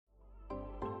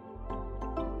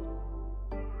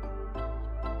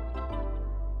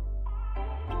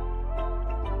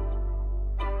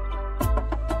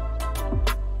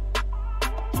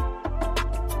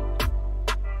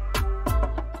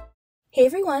Hey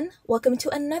everyone, welcome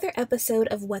to another episode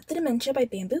of What the Dementia by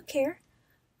Bambu Care.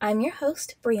 I'm your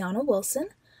host, Brianna Wilson.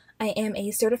 I am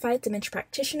a certified dementia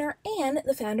practitioner and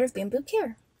the founder of Bambu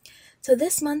Care. So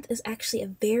this month is actually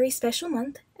a very special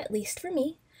month, at least for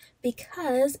me,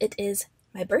 because it is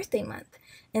my birthday month.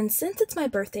 And since it's my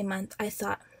birthday month, I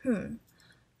thought,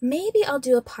 maybe I'll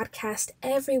do a podcast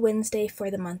every Wednesday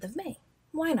for the month of May.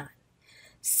 Why not?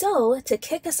 So, to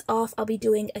kick us off, I'll be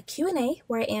doing a Q&A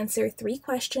where I answer 3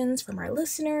 questions from our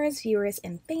listeners, viewers,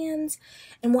 and fans,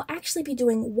 and we'll actually be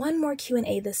doing one more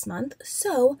Q&A this month.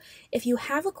 So, if you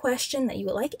have a question that you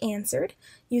would like answered,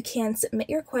 you can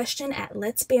submit your question at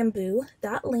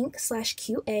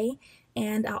letsbamboo.link/QA,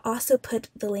 and I'll also put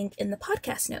the link in the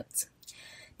podcast notes.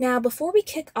 Now, before we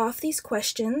kick off these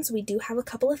questions, we do have a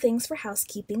couple of things for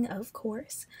housekeeping, of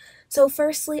course. So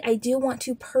firstly, I do want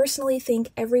to personally thank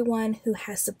everyone who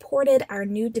has supported our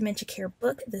new Dementia Care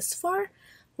book this far,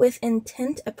 with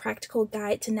Intent, a practical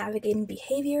guide to navigating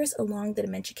behaviors along the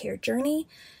dementia care journey.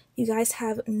 You guys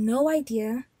have no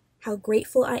idea how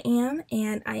grateful I am,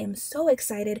 and I am so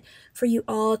excited for you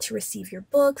all to receive your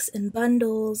books and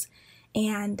bundles.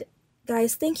 And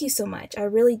guys, thank you so much. I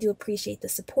really do appreciate the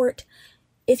support.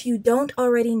 If you don't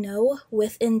already know,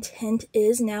 With Intent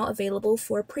is now available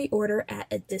for pre-order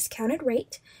at a discounted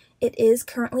rate. It is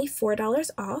currently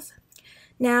 $4 off.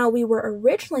 Now, we were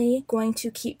originally going to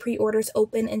keep pre-orders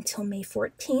open until May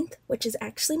 14th, which is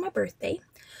actually my birthday.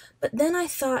 But then I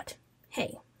thought,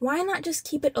 hey, why not just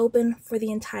keep it open for the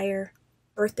entire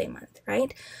birthday month,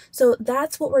 right? So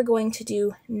that's what we're going to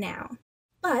do now.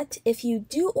 But if you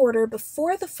do order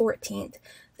before the 14th,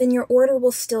 then your order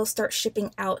will still start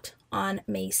shipping out on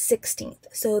May 16th.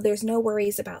 So there's no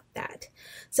worries about that.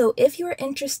 So if you're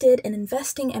interested in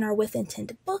investing in our With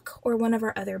Intent book or one of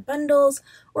our other bundles,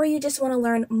 or you just want to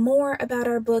learn more about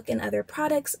our book and other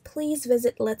products, please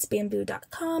visit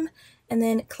letsbamboo.com and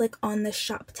then click on the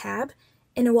shop tab,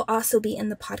 and it will also be in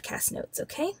the podcast notes,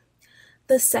 okay?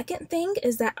 The second thing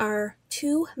is that our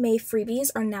 2 May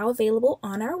freebies are now available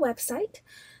on our website.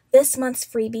 This month's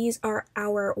freebies are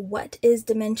our What is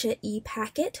Dementia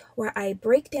e-packet, where I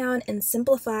break down and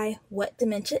simplify what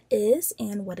dementia is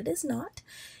and what it is not,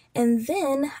 and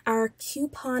then our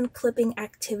coupon clipping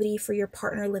activity for your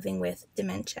partner living with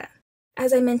dementia.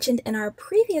 As I mentioned in our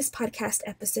previous podcast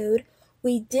episode,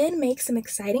 we did make some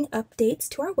exciting updates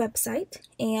to our website,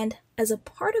 and as a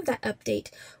part of that update,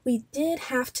 we did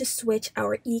have to switch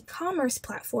our e-commerce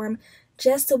platform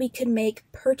just so we could make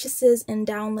purchases and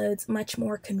downloads much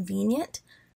more convenient.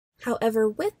 However,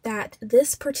 with that,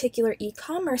 this particular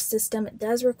e-commerce system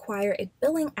does require a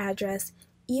billing address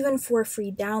even for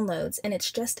free downloads, and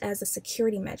it's just as a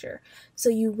security measure. So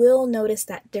you will notice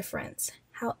that difference.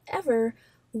 However,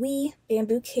 we,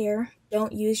 Bambu Care,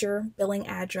 don't use your billing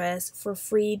address for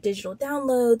free digital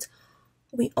downloads.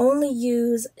 We only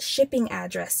use shipping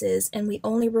addresses, and we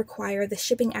only require the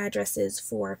shipping addresses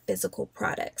for physical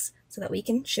products so that we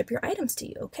can ship your items to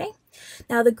you, okay?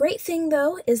 Now, the great thing,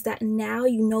 though, is that now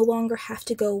you no longer have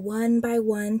to go one by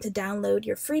one to download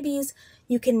your freebies.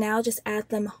 You can now just add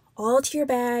them all to your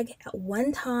bag at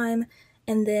one time,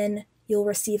 and then you'll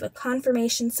receive a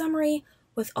confirmation summary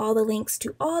with all the links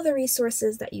to all the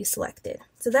resources that you selected.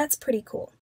 So that's pretty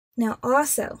cool. Now,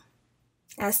 also,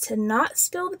 as to not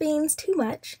spill the beans too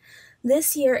much,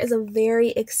 this year is a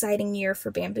very exciting year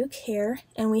for Bambu Care,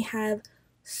 and we have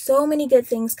so many good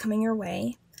things coming your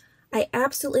way. I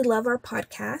absolutely love our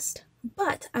podcast,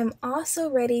 but I'm also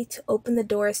ready to open the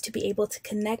doors to be able to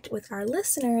connect with our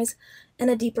listeners in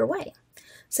a deeper way.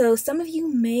 So some of you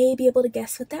may be able to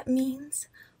guess what that means,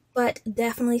 but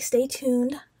definitely stay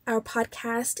tuned. Our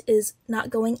podcast is not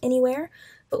going anywhere,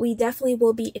 but we definitely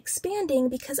will be expanding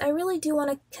because I really do want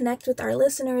to connect with our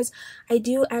listeners. I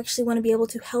do actually want to be able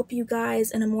to help you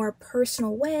guys in a more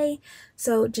personal way.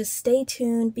 So just stay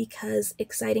tuned because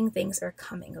exciting things are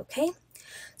coming, okay?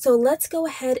 So let's go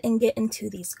ahead and get into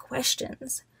these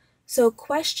questions. So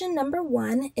question number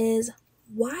 1 is,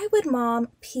 why would mom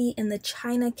pee in the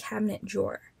china cabinet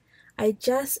drawer? I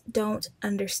just don't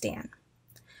understand.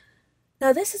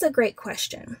 Now, this is a great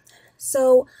question.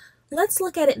 So let's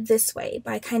look at it this way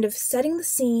by kind of setting the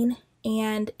scene,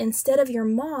 and instead of your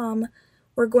mom,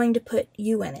 we're going to put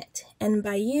you in it. And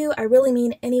by you, I really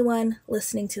mean anyone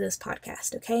listening to this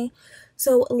podcast, okay?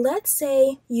 So let's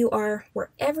say you are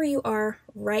wherever you are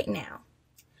right now,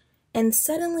 and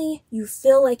suddenly you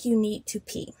feel like you need to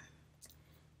pee.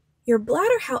 Your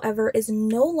bladder, however, is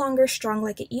no longer strong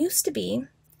like it used to be,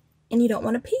 and you don't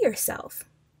want to pee yourself.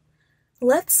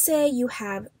 Let's say you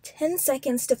have 10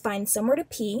 seconds to find somewhere to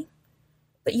pee,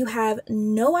 but you have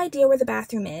no idea where the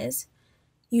bathroom is,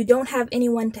 you don't have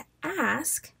anyone to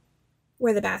ask,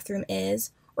 where the bathroom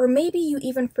is, or maybe you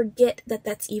even forget that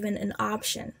that's even an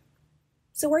option.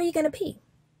 So where are you going to pee?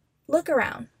 Look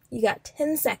around. You got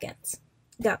 10 seconds.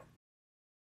 Go.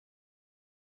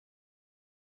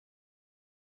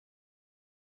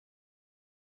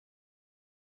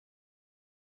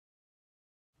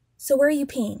 So where are you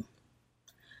peeing?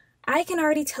 I can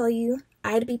already tell you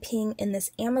I'd be peeing in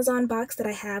this Amazon box that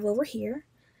I have over here.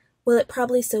 Will it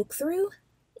probably soak through?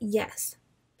 Yes.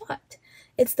 But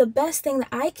it's the best thing that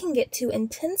I can get to in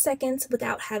 10 seconds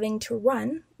without having to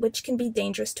run, which can be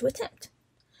dangerous to attempt.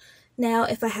 Now,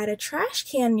 if I had a trash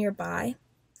can nearby,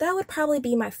 that would probably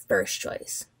be my first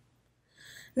choice.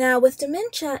 Now, with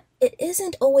dementia, it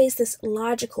isn't always this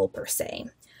logical per se,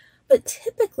 but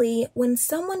typically when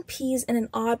someone pees in an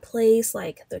odd place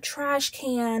like the trash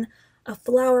can, a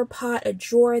flower pot, a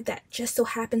drawer that just so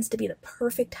happens to be the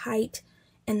perfect height,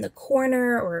 in the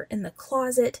corner or in the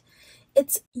closet,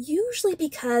 it's usually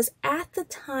because at the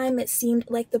time it seemed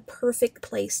like the perfect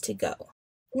place to go.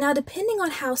 Now, depending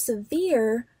on how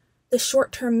severe the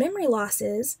short-term memory loss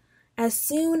is, as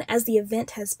soon as the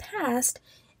event has passed,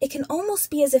 it can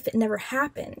almost be as if it never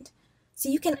happened. So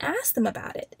you can ask them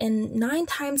about it, and 9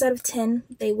 times out of 10,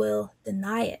 they will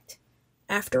deny it.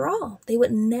 After all, they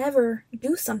would never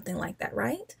do something like that,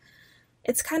 right?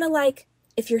 It's kind of like,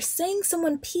 if you're saying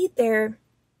someone peed there,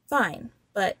 fine,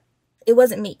 but it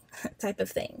wasn't me, type of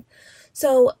thing.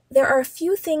 So there are a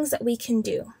few things that we can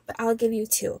do, but I'll give you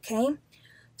 2, okay?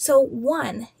 So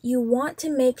 1, you want to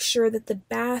make sure that the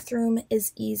bathroom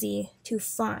is easy to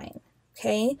find,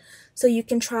 okay? So you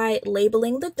can try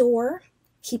labeling the door,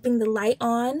 keeping the light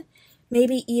on,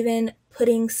 maybe even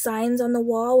putting signs on the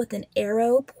wall with an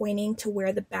arrow pointing to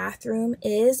where the bathroom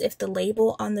is if the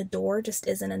label on the door just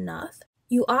isn't enough.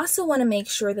 You also want to make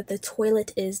sure that the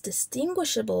toilet is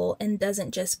distinguishable and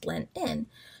doesn't just blend in,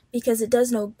 because it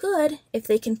does no good if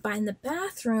they can find the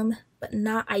bathroom but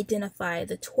not identify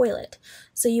the toilet.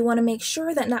 So you want to make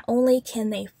sure that not only can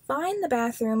they find the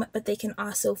bathroom, but they can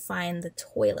also find the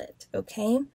toilet,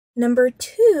 okay? Number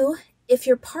 2, if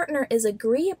your partner is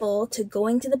agreeable to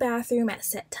going to the bathroom at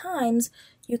set times,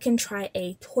 you can try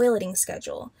a toileting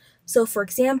schedule. So for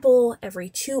example, every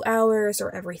 2 hours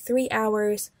or every 3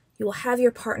 hours, you will have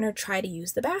your partner try to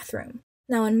use the bathroom.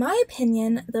 Now, in my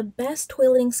opinion, the best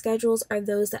toileting schedules are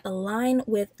those that align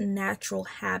with natural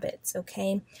habits,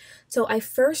 okay? So I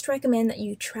first recommend that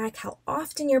you track how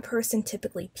often your person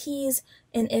typically pees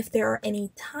and if there are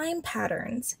any time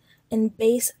patterns, and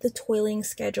base the toileting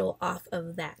schedule off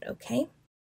of that, okay?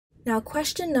 Now,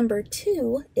 question number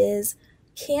 2 is,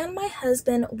 can my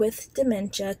husband with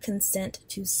dementia consent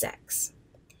to sex?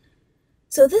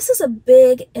 So this is a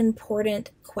big,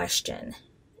 important question.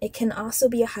 It can also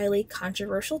be a highly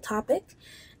controversial topic,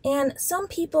 and some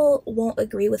people won't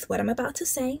agree with what I'm about to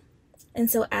say. And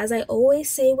so, as I always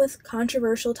say with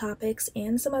controversial topics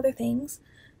and some other things,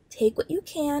 take what you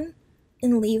can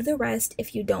and leave the rest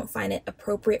if you don't find it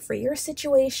appropriate for your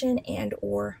situation and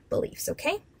or beliefs,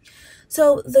 okay?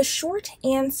 So the short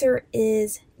answer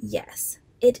is yes.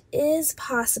 It is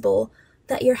possible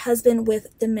that your husband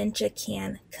with dementia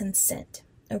can consent,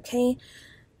 okay?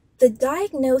 The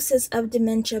diagnosis of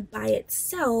dementia by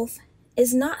itself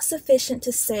is not sufficient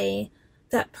to say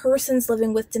that persons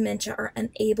living with dementia are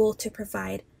unable to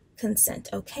provide consent,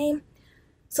 okay?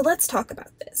 So let's talk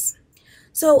about this.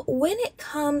 So when it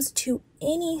comes to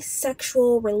any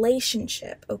sexual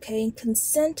relationship, okay,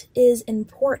 consent is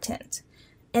important.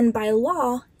 And by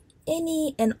law,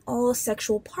 any and all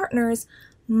sexual partners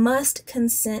must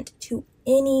consent to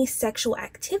any sexual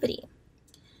activity.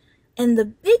 And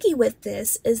the biggie with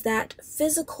this is that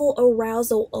physical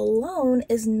arousal alone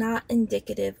is not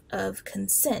indicative of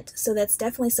consent. So that's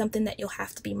definitely something that you'll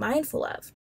have to be mindful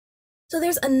of. So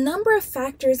there's a number of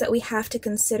factors that we have to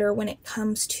consider when it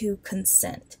comes to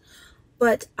consent.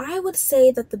 But I would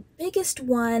say that the biggest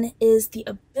one is the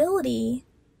ability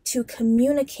to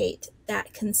communicate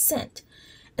that consent.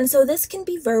 And so this can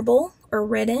be verbal or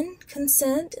written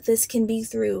consent. This can be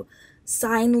through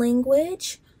sign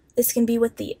language. This can be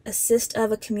with the assist of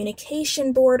a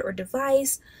communication board or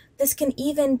device. This can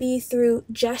even be through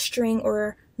gesturing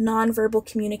or nonverbal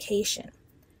communication.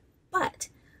 But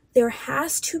there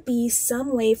has to be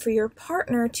some way for your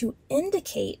partner to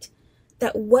indicate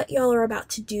that what y'all are about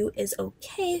to do is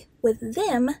okay with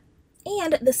them,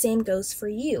 and the same goes for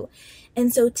you.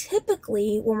 And so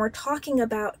typically when we're talking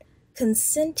about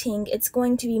consenting, it's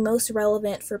going to be most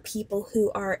relevant for people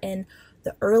who are in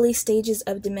the early stages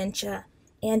of dementia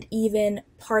and even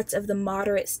parts of the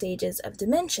moderate stages of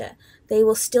dementia. They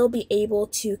will still be able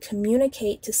to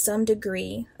communicate to some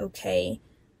degree, okay,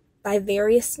 by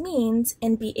various means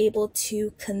and be able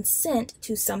to consent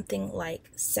to something like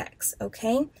sex,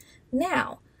 okay?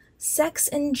 Now, sex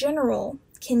in general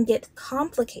can get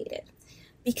complicated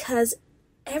because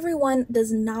everyone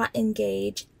does not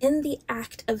engage in the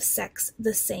act of sex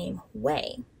the same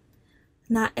way.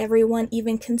 Not everyone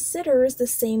even considers the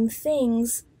same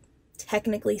things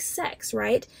technically sex,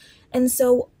 right? And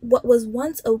so what was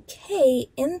once okay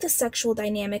in the sexual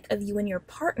dynamic of you and your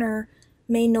partner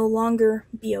may no longer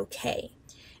be okay.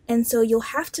 And so you'll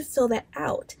have to fill that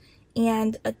out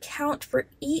and account for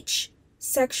each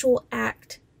sexual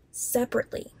act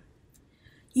separately.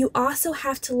 You also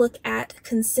have to look at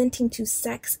consenting to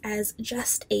sex as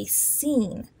just a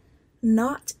scene,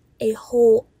 not a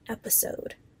whole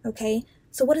episode, okay?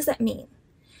 So what does that mean?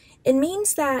 It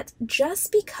means that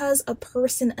just because a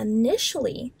person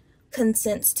initially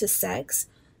consents to sex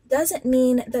doesn't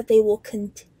mean that they will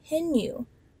continue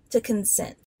to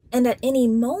consent. And at any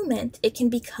moment, it can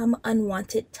become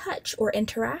unwanted touch or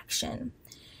interaction.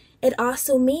 It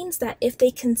also means that if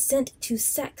they consent to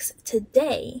sex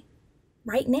today,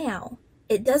 right now,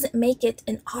 it doesn't make it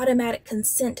an automatic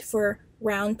consent for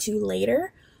round 2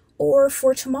 later or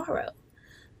for tomorrow.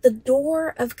 The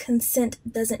door of consent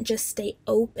doesn't just stay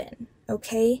open,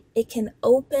 okay? It can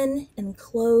open and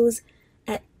close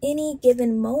at any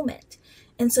given moment.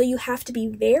 And so you have to be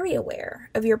very aware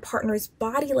of your partner's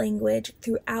body language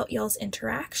throughout y'all's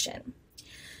interaction.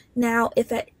 Now,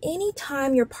 if at any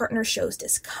time your partner shows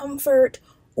discomfort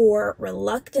or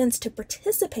reluctance to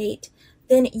participate,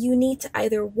 then you need to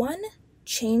either, one,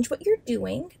 change what you're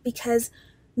doing, because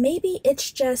maybe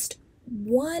it's just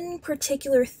one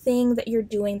particular thing that you're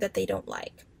doing that they don't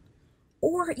like.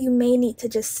 Or you may need to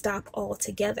just stop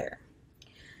altogether.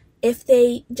 If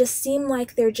they just seem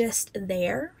like they're just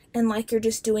there and like you're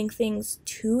just doing things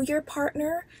to your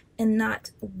partner and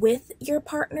not with your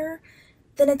partner,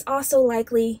 then it's also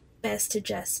likely best to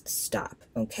just stop,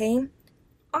 okay?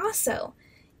 Also,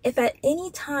 if at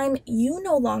any time you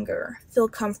no longer feel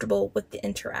comfortable with the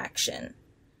interaction,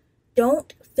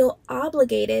 don't feel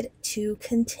obligated to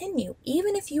continue.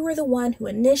 Even if you were the one who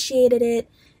initiated it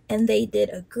and they did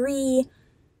agree,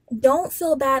 don't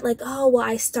feel bad like, oh, well,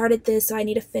 I started this, so I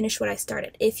need to finish what I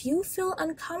started. If you feel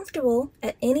uncomfortable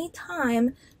at any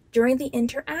time during the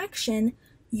interaction,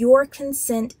 your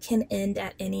consent can end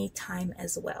at any time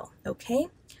as well, okay?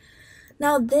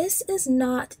 Now, this is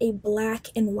not a black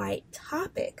and white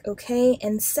topic, okay?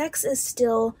 And sex is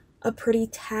still a pretty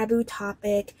taboo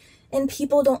topic, and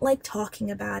people don't like talking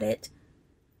about it.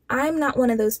 I'm not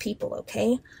one of those people,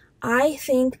 okay? I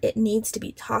think it needs to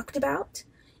be talked about,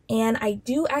 and I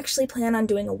do actually plan on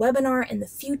doing a webinar in the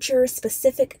future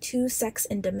specific to sex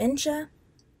and dementia.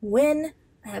 When?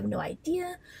 I have no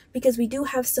idea, because we do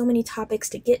have so many topics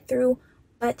to get through,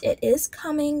 but it is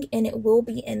coming and it will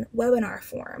be in webinar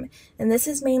form. And this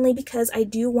is mainly because I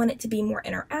do want it to be more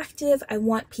interactive. I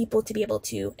want people to be able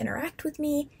to interact with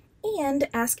me and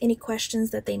ask any questions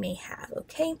that they may have,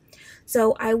 okay?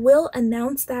 So I will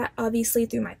announce that obviously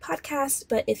through my podcast,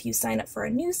 but if you sign up for our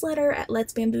newsletter at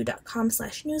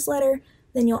letsbamboo.com/newsletter,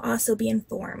 then you'll also be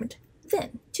informed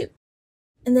then too.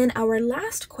 And then our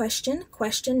last question,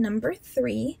 question number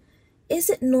 3, is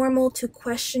it normal to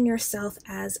question yourself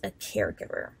as a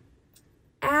caregiver?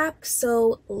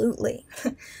 Absolutely.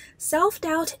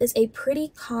 Self-doubt is a pretty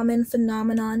common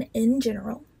phenomenon in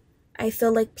general. I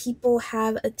feel like people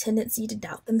have a tendency to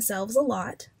doubt themselves a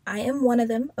lot. I am one of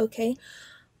them, okay?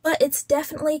 But it's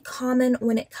definitely common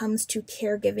when it comes to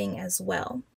caregiving as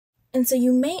well. And so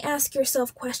you may ask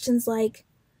yourself questions like,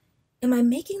 am I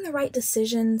making the right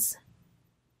decisions?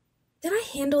 Did I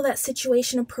handle that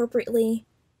situation appropriately?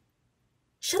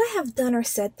 Should I have done or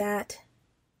said that?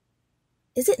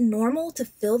 Is it normal to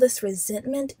feel this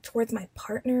resentment towards my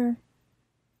partner?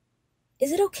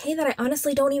 Is it okay that I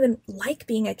honestly don't even like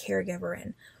being a caregiver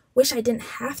and wish I didn't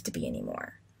have to be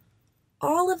anymore?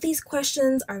 All of these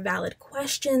questions are valid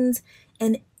questions,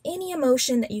 and any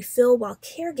emotion that you feel while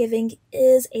caregiving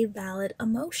is a valid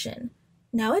emotion.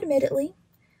 Now, admittedly,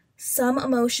 some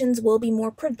emotions will be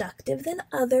more productive than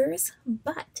others,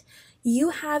 but you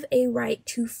have a right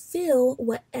to feel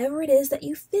whatever it is that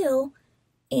you feel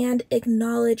and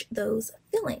acknowledge those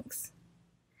feelings.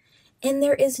 And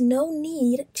there is no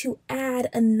need to add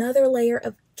another layer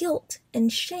of guilt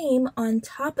and shame on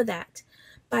top of that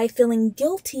by feeling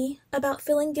guilty about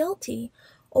feeling guilty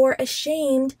or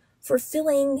ashamed for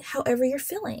feeling however you're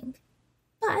feeling.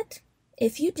 But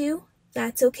if you do,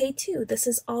 that's okay too. This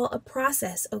is all a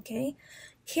process, okay?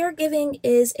 Caregiving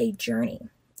is a journey.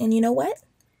 And you know what?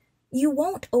 You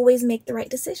won't always make the right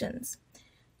decisions.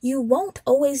 You won't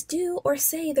always do or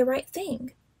say the right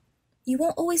thing. You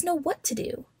won't always know what to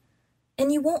do.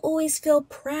 And you won't always feel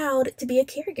proud to be a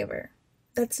caregiver.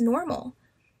 That's normal.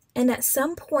 And at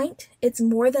some point, it's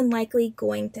more than likely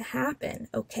going to happen,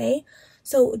 okay?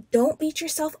 So don't beat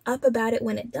yourself up about it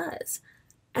when it does.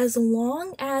 As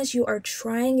long as you are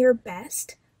trying your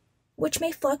best, which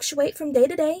may fluctuate from day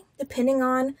to day, depending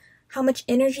on how much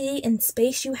energy and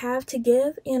space you have to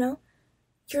give,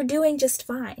 you're doing just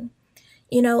fine.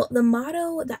 The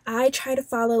motto that I try to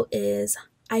follow is,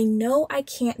 I know I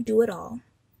can't do it all,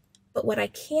 but what I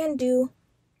can do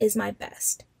is my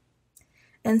best.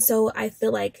 And so I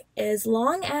feel like as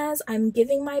long as I'm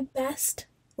giving my best,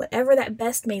 whatever that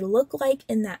best may look like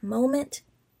in that moment,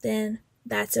 then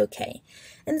that's okay.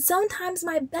 And sometimes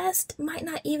my best might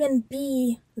not even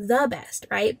be the best,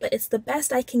 right? But it's the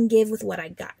best I can give with what I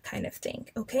got, kind of thing,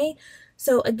 okay?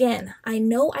 So again, I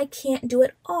know I can't do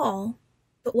it all,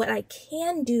 but what I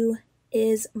can do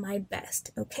is my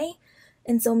best, okay?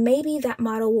 And so maybe that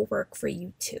model will work for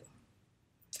you too.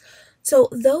 So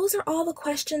those are all the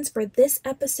questions for this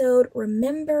episode.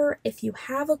 Remember, if you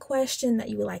have a question that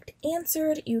you would like to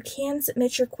answered, you can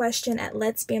submit your question at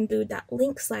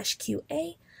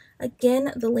letsbamboo.link/QA.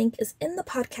 Again, the link is in the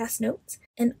podcast notes.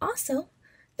 And also,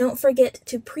 don't forget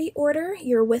to pre-order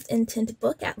your With Intent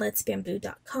book at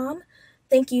letsbamboo.com.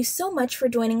 Thank you so much for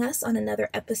joining us on another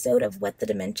episode of What the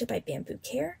Dementia by Bambu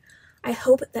Care. I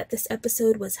hope that this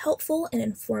episode was helpful and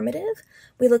informative.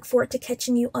 We look forward to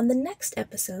catching you on the next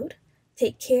episode.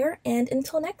 Take care, and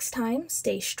until next time,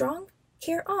 stay strong,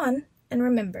 care on, and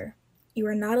remember, you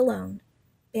are not alone.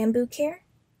 Bambu Care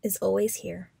is always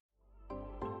here.